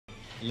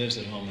lives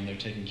at home and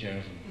they're taking care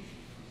of him.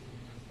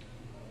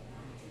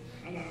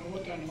 Αλλά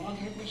όταν ο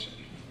άνθρωπος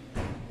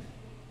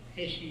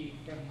έχει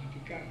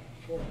πραγματικά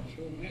φόβο του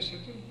Θεού μέσα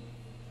του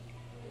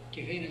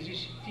και θέλει να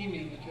ζήσει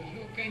τίμια με τον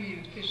Θεό, κάνει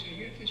αυτές τις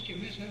αγιότητες και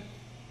μέσα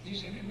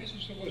ζήσανε μέσα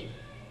στον κόσμο.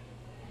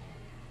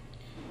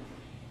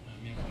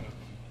 Μια φορά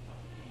ακόμα.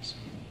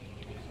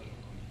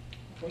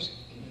 Πώς?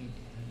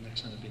 Να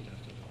ξαναπείτε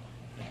αυτό.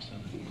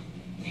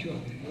 Ποιο?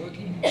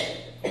 Ότι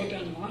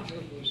όταν ο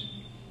άνθρωπος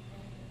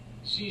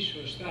ζει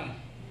σωστά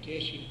και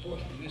έχει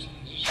πόθο μέσα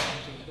να ζήσει με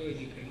τον Θεό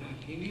ειλικρινά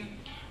τίμια,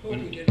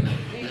 όπου και να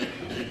θέλει,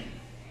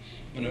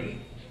 μπορεί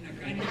να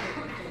κάνει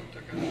τα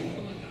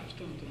κατορθώματα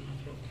αυτών των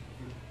ανθρώπων,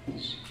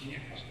 της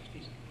γυναίκας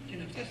αυτής, και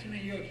να φτάσει στην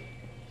αγιότητα.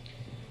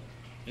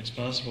 It's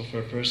possible for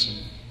a person,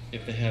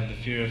 if they have the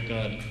fear of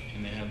God and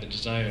they have the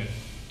desire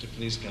to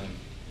please God,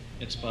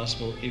 it's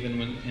possible even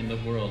when in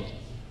the world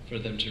for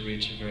them to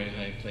reach a very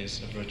high place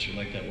of virtue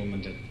like that woman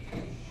did.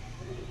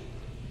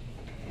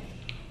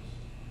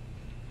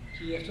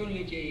 Και γι' αυτό είναι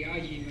και οι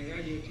Άγιοι οι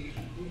Μεγάλοι ότι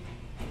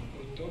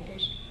ο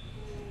τόπος,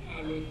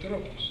 άλλο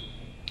τρόπος.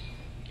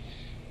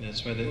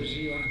 That's why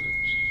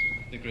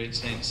the great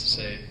saints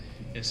say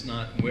it's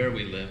not where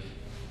we live,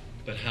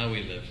 but how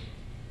we live.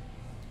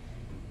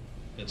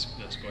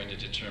 That's going to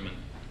determine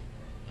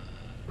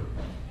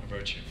a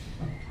virtue.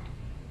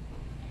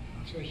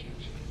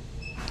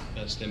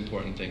 That's the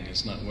important thing.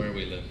 It's not where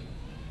we live,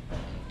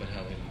 but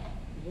how we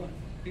live.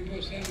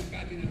 Μήπως θέλουν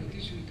κάτι να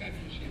ρωτήσουν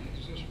κάποιους για να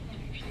τους δώσουν την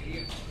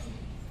ευκαιρία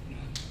να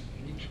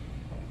ανοίξουν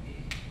ή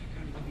να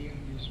κάνουν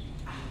διαγωνισμό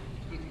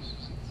ή τη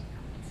συζήτηση.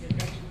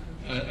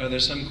 Are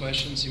there some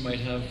questions you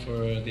might have for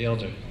the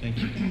elder? Thank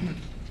you.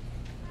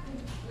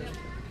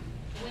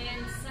 When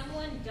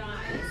someone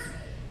dies,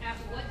 at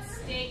what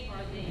state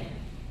are they in?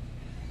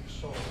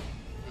 Soul.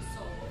 The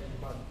soul.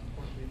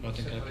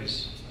 Όταν κάποιος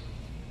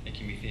έχει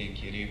κοιμηθεί εν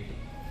Κυρίου,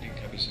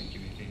 κάποιος έχει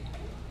κοιμηθεί,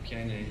 ποια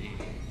είναι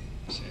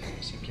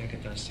σε ποια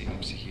κατάσταση είναι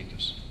η ψυχή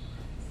τους?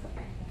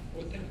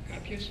 Όταν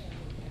κάποιος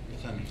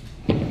πεθάνει,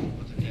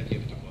 όταν φεύγει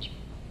από τον κόσμο,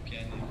 ποια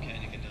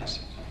είναι η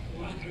κατάσταση? Ο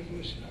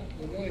άνθρωπος όπου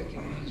εδώ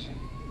ετοιμάζει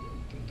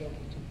τον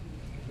τόπο του,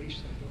 θα βρει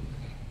στον τόπο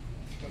του,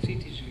 από αυτή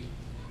τη ζωή.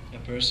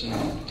 A person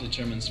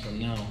determines from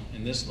now,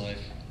 in this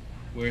life,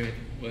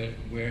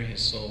 where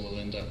his soul will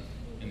end up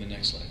in the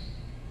next life.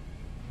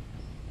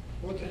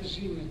 Όταν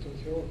ζει με τον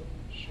Θεό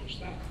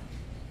σωστά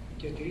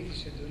και τηρεί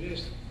τις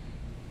εντολές του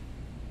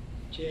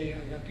και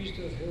αγαπήσει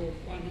τον Θεό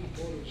πάνω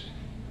από όλους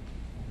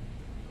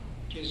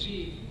και ζει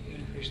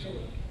εν Χριστώ,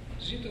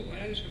 ζει το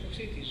παράδεισο από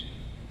αυτή τη ζωή.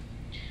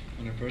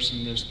 When a person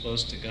lives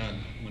close to God,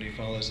 when he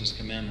follows His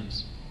commandments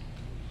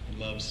and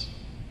loves,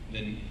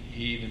 then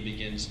he even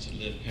begins to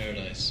live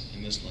paradise in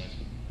this life.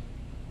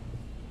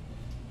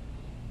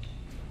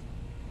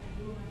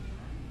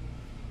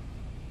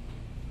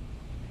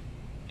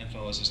 And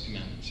follows His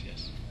commandments,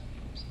 yes.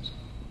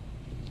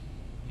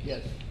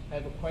 Yes, I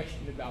have a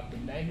question about the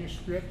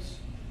manuscripts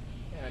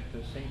at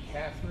St.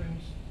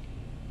 Catherine's,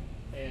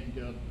 and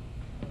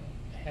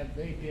have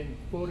they been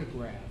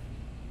photographed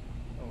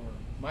or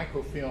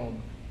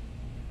microfilmed,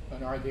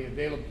 and are they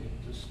available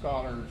to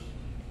scholars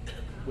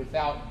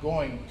without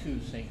going to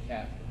St.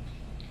 Catherine's?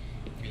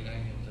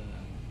 Μιλάει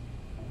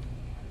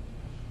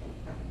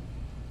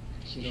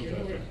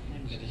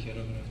για τα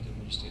χειρόγραφα του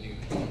μοναστηρίου.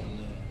 Έχουν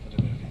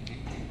φωτογραφηθεί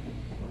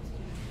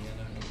για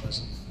να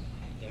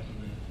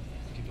έχουν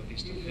τυπωθεί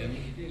στο θέμα.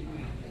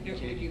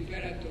 Έχω εκεί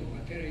πέρα τον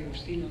πατέρα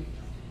Ιουστίνο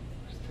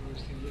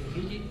στην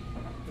Διαθήκη,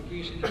 ο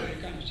οποίος είναι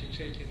Αμερικάνος και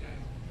ξέρει και τα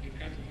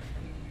δικά του τα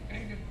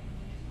Αμερικάνικα,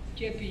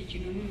 και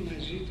επικοινωνούν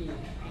μαζί του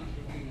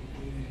άνθρωποι που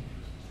είναι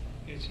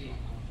έτσι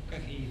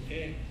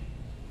καθηγητές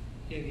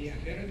και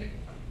ενδιαφέρονται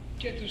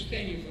και τους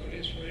στέλνει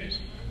πολλές φορές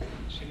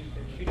σε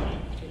μικροφίλους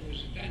αυτό που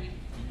ζητάνε.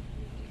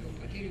 Ο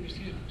πατήρ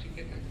Ιουστίνος μου ξέρει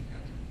και τα δικά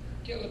του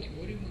και ό,τι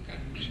μπορούμε να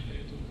κάνουμε σε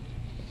περίπτωση.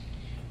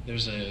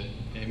 There's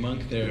a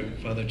monk there,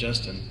 Father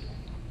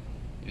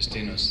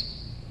Justinos,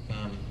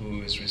 who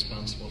is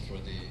responsible for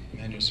the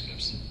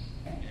manuscripts.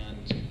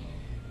 And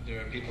there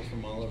are people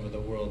from all over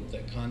the world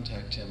that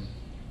contact him,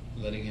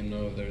 letting him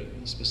know of their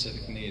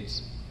specific needs.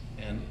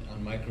 And on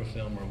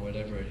microfilm or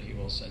whatever, he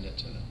will send it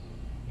to them,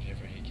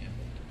 whatever he can.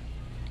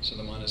 So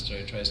the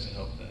monastery tries to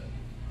help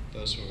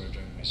those who are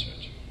doing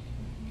research.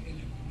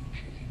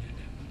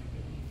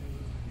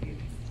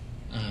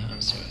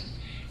 I'm sorry.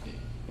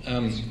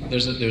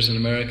 There's an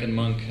American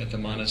monk at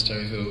the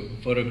monastery who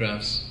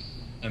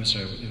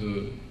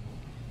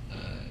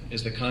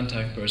is the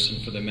contact person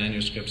for the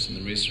manuscripts and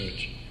the research.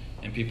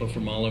 And people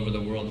from all over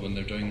the world, when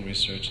they're doing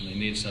research and they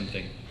need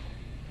something,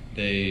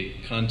 they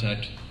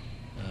contact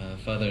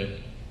Father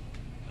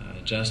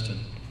Justin,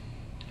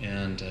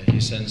 and he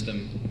sends them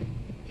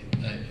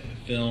a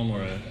film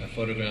or a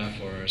photograph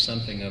or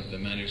something of the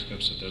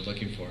manuscripts that they're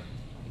looking for,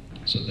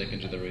 so they can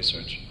do the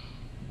research.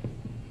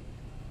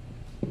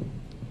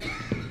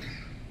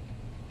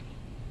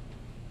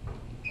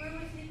 Where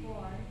was he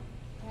born,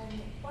 and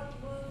what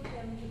moved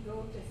him to go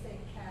to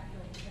St.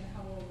 Catherine, and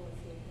how old was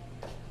he?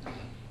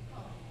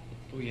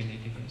 Πού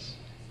γεννήθηκες?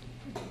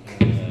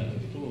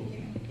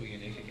 Πού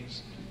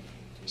γεννήθηκες?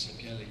 Σε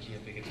ποια ηλικία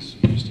πήγες στο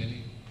μοναστήρι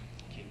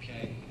και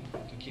πιάει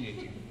το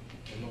κινητή.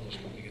 Ο λόγος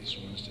που πήγε στο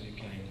μοναστήρι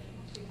ποια είναι?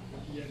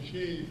 Οι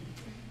αρχαίοι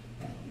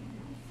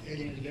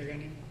Έλληνες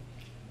λέγανε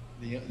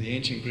The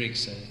ancient Greeks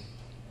say,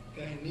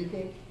 τα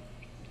ενίκο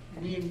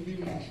μίαν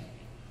δίμος.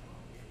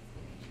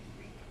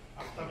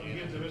 Αυτά που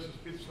γίνεται μέσα στο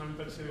σπίτι σου να μην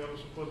τα ξέρει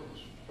όλος ο κόσμος.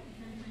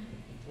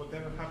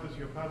 Whatever happens in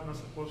your house, not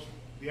supposed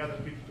the other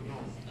people to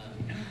know.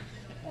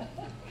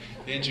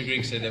 The ancient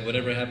Greeks say that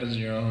whatever happens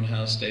in your own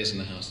house stays in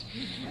the house.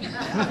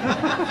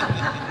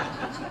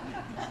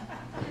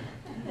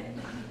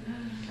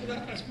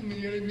 Ας πούμε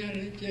μια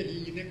και η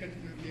γυναίκα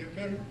την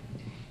ενδιαφέρον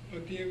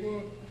ότι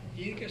εγώ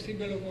γεννήθηκα στην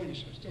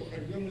Πελοπόννησο. Στο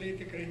χωριό μου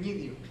λέγεται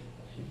Κρανίδιο.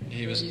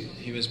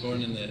 He was born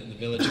in the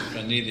village of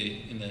Kranidi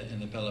in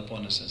the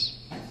Peloponnesus.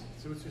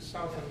 So it's in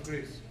southern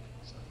Greece.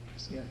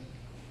 Yeah.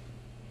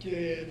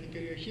 Και την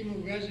περιοχή μου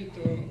βγάζει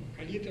το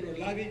καλύτερο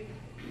λάδι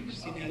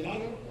στην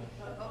Ελλάδα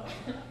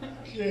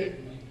και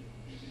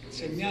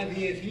σε μια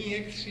διεθνή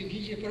έκθεση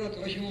βγήκε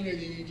πρώτο, όχι μόνο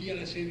ελληνική,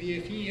 αλλά σε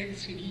διεθνή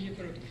έκθεση βγήκε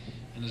πρώτο.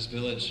 And this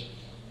village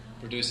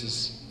produces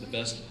the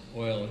best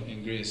oil in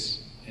Greece,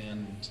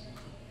 and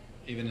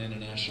even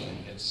internationally,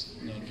 it's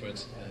known for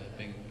its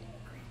being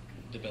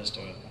the best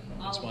oil.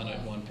 It's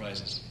won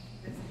prizes.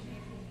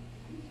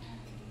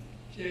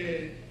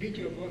 Και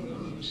μπήκε ο πόθος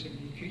μου σε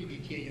μικρή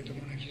ηλικία για το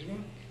μοναχισμό,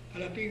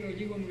 αλλά πήγα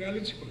λίγο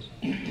μεγαλούτσικος.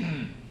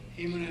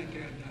 Ήμουνα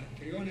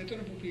 33 ετών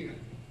που πήγα.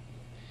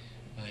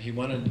 He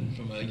wanted,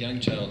 from a young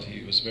child, he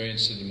was very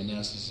interested in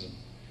monasticism,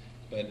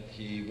 but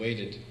he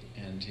waited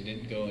and he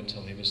didn't go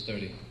until he was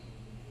 30.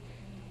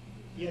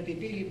 Για την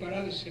πύλη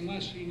παράδοση σε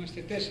εμάς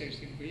είμαστε 4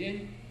 στην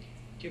οικογένεια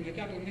και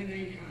μετά από μένα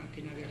είχα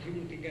την αδερφή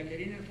μου την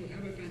Κατερίνα που θα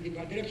έπρεπε να την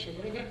παντρέψω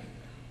πρώτα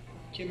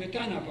και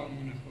μετά να πάω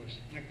μοναχός,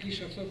 να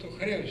κλείσω αυτό το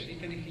χρέος,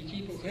 ήταν ηθική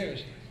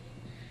υποχρέωση.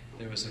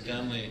 There was a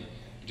family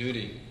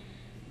duty.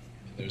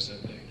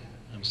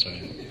 I'm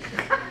sorry.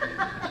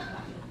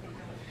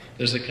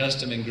 There's a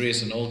custom in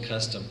Greece, an old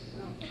custom,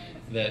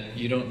 that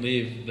you don't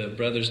leave, the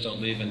brothers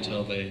don't leave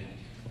until they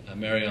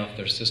marry off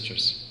their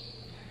sisters.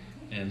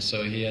 And so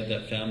he had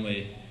that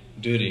family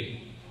duty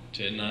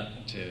to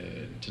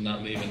not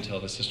leave until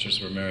the sisters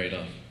were married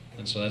off.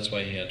 And so that's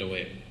why he had to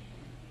wait.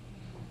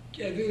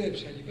 Και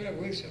δούλεψα εκεί πέρα,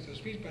 βοήθησα στο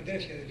σπίτι,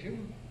 παντρεύτηκε η αδερφή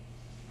μου,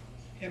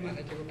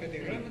 έμαθα και εγώ 5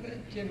 γράμματα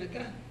και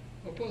μετά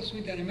ο πόθος μου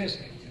ήταν μέσα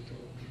για το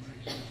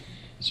μοναχισμό.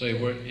 So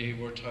he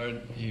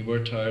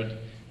worked hard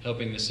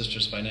helping the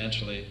sisters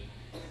financially,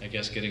 I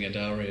guess getting a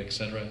dowry, etc.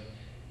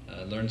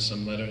 Learned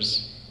some letters,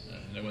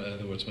 in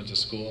other words, went to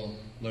school,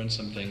 learned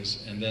some things,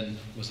 and then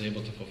was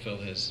able to fulfill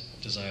his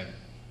desire.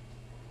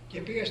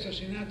 Και πήγα στο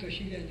Σινά το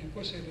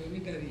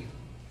 1972.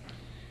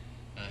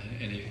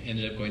 And he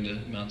ended up going to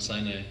Mt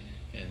Sinai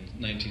in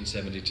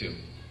 1972.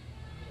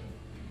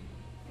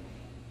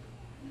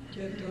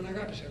 Και τον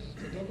αγάπησα αυτόν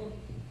τον τόπο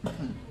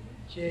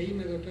και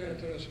είμαι εδώ πέρα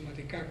τώρα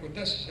σωματικά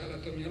κοντά σας, αλλά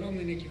το μυαλό μου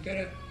είναι εκεί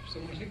πέρα στο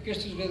μοναστήρι και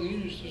στους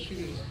Βεδουίνους, στους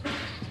φίλους.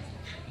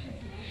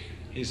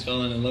 He's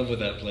fallen in love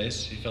with that place.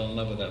 He fell in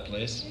love with that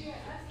place.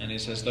 And he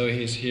says, though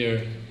he's here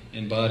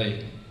in body,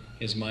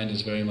 his mind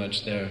is very much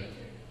there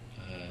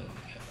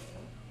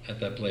at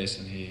that place,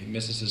 and he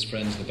misses his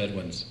friends, the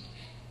Bedouins.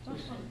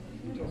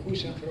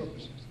 Φτωχούς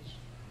ανθρώπους αυτούς.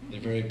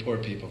 They're very poor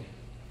people.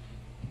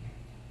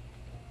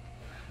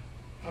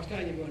 Αυτά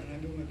λοιπόν, να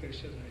μην πούμε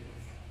περισσότερα.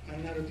 Αλλά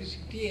να ρωτήσει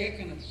τι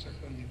έκανα τόσα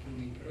χρόνια που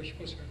μου είπε, όχι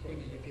πόσα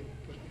χρόνια, γιατί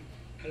πώς μου είπε,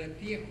 αλλά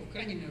τι έχω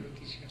κάνει να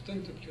ρωτήσει. Αυτό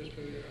είναι το πιο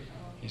σπουδαίο ερώτημα.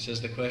 He says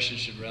the question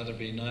should rather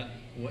be not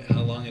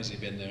how long has he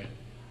been there,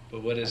 but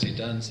what has he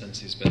done since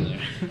he's been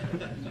there.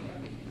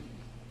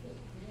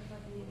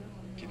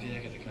 Και τι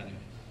έχετε κάνει?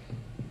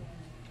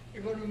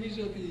 Εγώ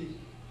νομίζω ότι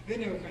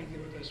δεν έχω κάνει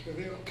τίποτα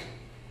σπουδαίο.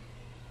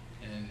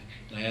 And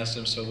I asked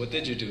him, so what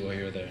did you do while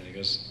you were there? And he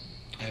goes,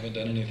 I haven't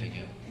done anything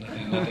yet.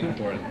 Nothing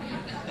important.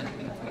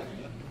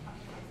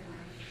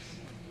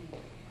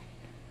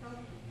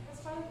 Has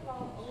Father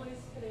Paul always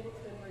been able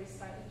to embrace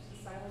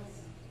silence?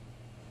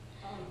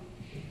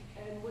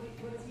 And what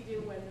does he do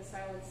when the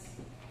silence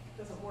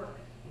doesn't work?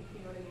 You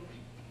know what I mean?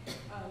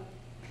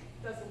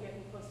 Doesn't get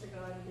him close to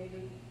God, and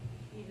maybe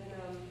even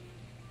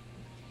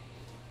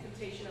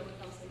temptation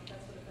overcomes him,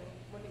 that sort of thing.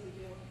 What does he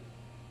do?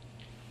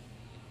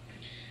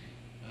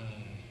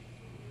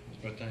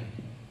 Ρωτάει,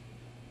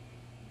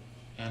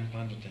 αν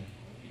πάντοτε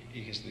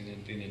είχες την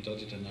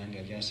δυνατότητα να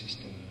αγκαλιάσεις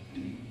την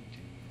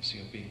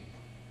σιωπή,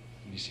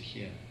 την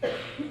ησυχία,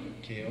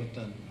 και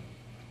όταν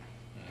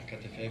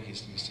κατεφεύγεις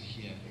στην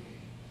ησυχία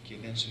και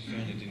δεν σου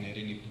φέρνει την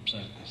ειρήνη που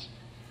ψάχνεις,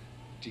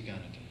 τι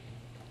κάνετε?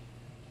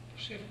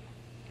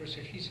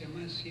 Προσευχή σε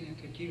εμάς είναι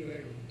το κύριο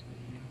έργο του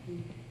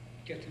μοναχού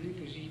και αυτού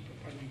που ζει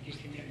πάνω εκεί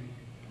στην έρημο.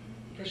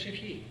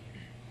 Προσευχή.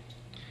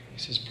 He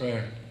says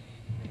prayer,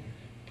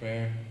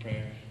 prayer,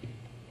 prayer.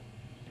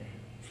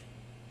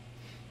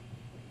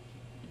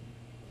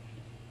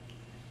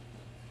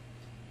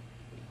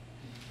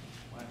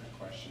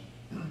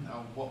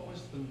 What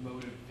was the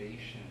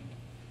motivation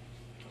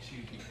to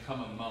become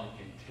a monk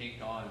and take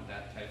on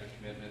that type of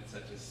commitment,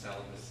 such as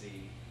celibacy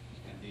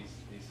and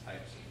these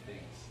types of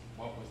things?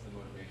 What was the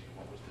motivation?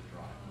 What was the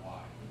drive?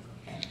 Why?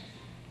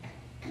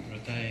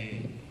 Ρωτάει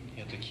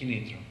για το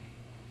κίνητρο.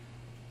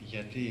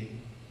 Γιατί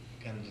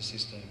κάνετε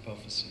εσείς την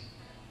απόφαση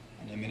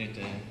να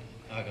μείνετε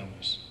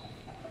άγαμος?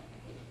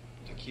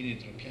 Το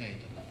κίνητρο ποια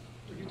ήταν?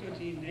 Το κίνητρο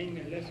ότι να είμαι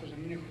ελεύθερος, να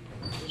μην έχω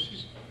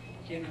υποχρεώσεις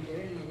και να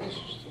μπορώ να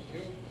δώσω στον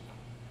Θεό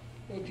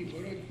ό,τι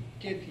μπορώ,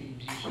 και την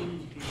ψυχή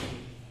μου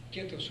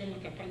και το σώμα,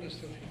 τα πάντα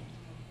στο Θεό.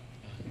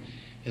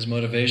 His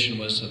motivation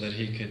was so that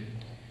he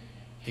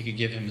could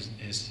give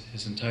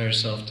his entire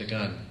self to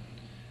God,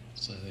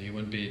 so that he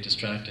wouldn't be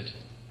distracted,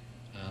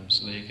 so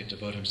that he could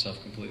devote himself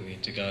completely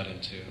to God and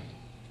to.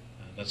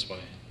 That's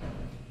why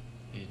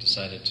he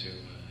decided to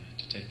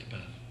take the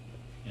path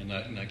and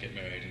not get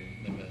married and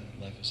live a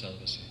life of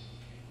celibacy.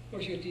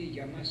 Όχι ότι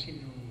για μας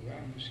είναι ο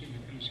γάμος, είναι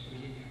να κάνεις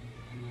οικογένεια,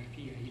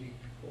 αμαρτία, είναι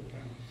κακό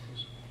πράγμα,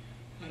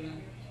 αλλά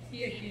ή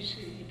έχεις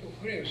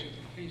υποχρέωση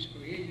να κάνεις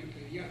οικογένεια,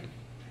 παιδιά,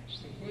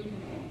 στον κόσμο,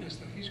 να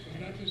σταθείς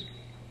κοντά τους,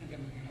 να τα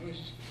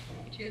μεγαλώσεις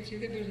και έτσι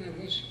δεν μπορείς να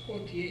δώσεις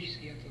ό,τι έχεις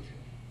για το Θεό.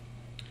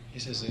 He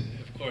says,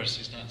 of course,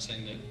 he's not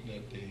saying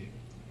that the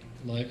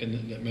life in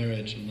that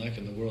marriage and life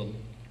in the world,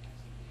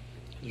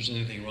 there's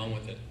anything wrong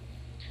with it.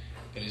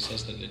 But he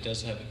says that it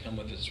does have to come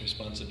with its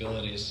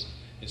responsibilities,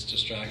 its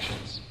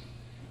distractions,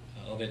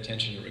 all the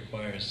attention it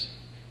requires.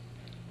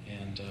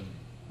 And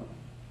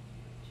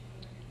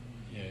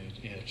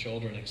you have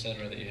children,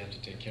 etc., that you have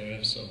to take care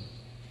of. So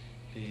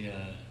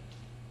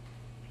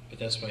but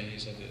that's why he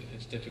said that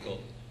it's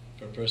difficult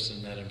for a person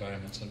in that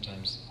environment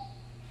sometimes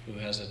who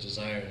has a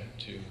desire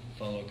to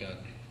follow God,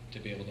 to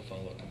be able to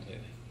follow it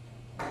completely.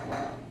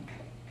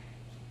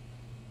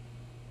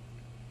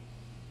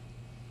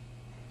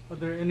 Are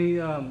there any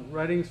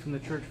writings from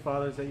the Church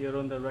Fathers that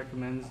Geronta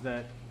recommends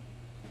that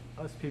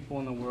us people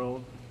in the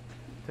world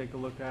take a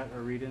look at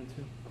or read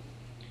into?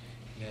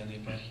 Ναι, αν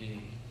υπάρχει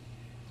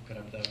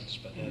γραπτά από τους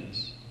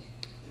πατέρες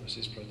που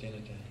εσείς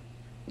προτείνετε,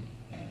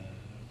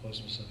 ο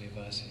κόσμος να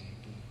διαβάσει,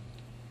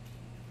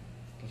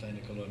 που θα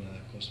είναι καλό να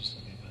ο κόσμος να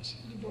διαβάσει.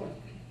 Λοιπόν,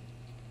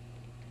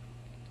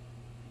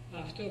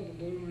 αυτό που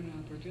μπορούμε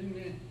να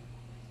προτείνουμε,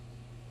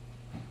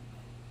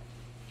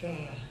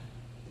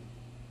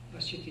 τα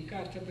ασχετικά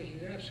αυτά που έχει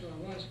γράψει ο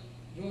Αββάς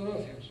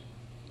Δωρόθεος.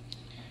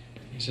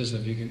 He says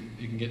that you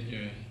can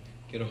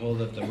get a hold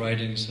of the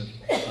writings of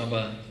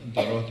Abba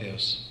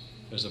Dorotheos.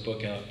 There's a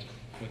book out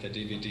with a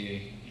DVD,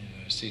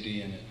 a CD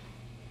in it.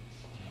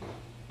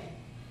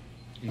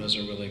 And those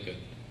are really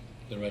good.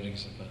 The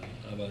writings of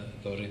Abba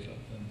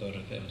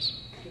Dorotheos.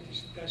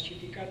 Τα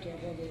ασχετικά του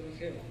Αββά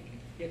Δωροθέου,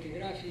 γιατί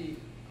γράφει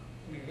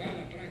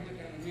μεγάλα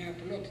πράγματα με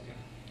απλότητα.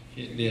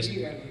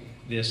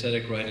 The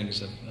ascetic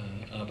writings of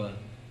Abba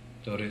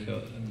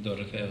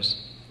Dorotheos.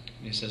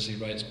 He says he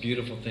writes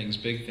beautiful things,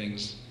 big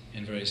things,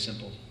 in very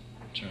simple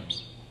terms.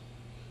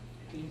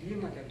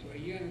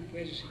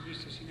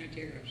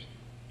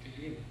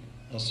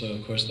 Also,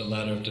 of course, the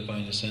Ladder of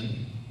Divine Ascent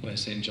by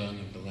St John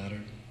of the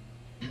Ladder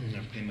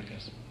of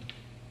Pentecost.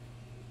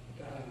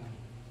 Τα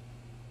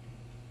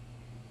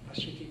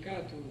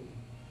ασχετικά του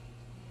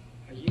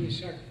Αγίου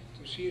Ισάκ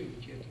του Σύρου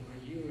και του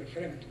Αγίου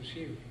Εφραίμ του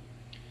Σύρου.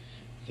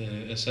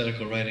 The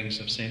ascetical writings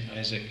of St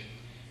Isaac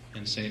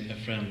and St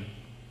Ephraim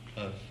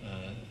of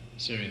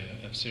Syria,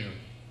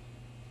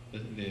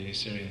 the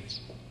Syrians.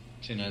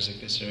 St Isaac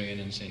the Syrian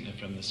and St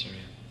Ephraim the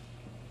Syrian.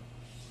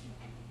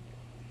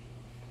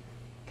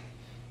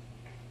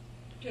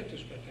 Και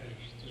τους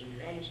πατέρες, τους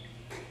μεγάλους.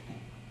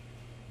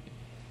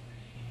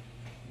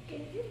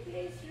 Can you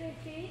please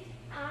repeat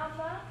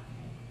Abba,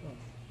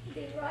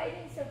 the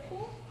writings of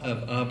who? Of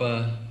Abba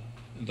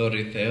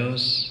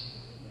Dorotheos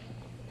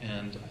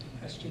and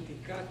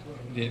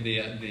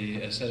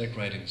the ascetic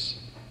writings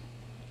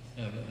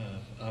of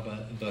Abba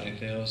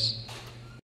Dorotheos